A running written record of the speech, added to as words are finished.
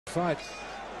fight.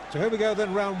 So here we go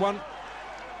then, round one.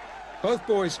 Both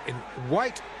boys in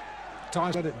white.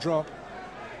 Tyson let it drop.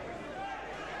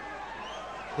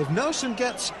 If Nelson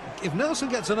gets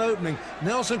an opening,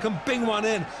 Nelson can bing one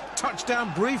in.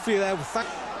 Touchdown briefly there.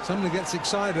 Somebody gets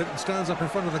excited and stands up in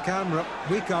front of the camera.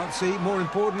 We can't see. More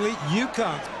importantly, you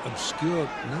can't. Obscured.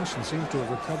 Nelson seems to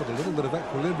have recovered a little bit of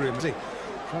equilibrium. He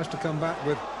tries to come back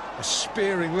with a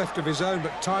spearing left of his own,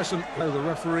 but Tyson, the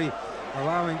referee,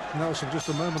 allowing Nelson just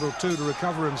a moment or two to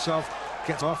recover himself,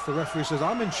 gets off. The referee says,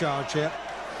 I'm in charge here.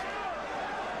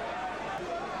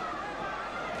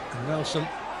 And Nelson,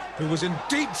 who was in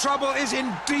deep trouble, is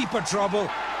in deeper trouble.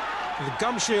 The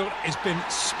gum shield has been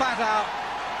spat out.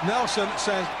 Nelson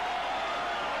says,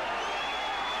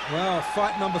 well,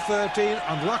 fight number 13,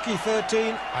 unlucky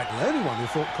 13. I'm the only one who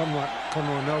thought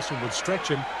Conroy Nelson would stretch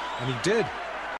him, and he did.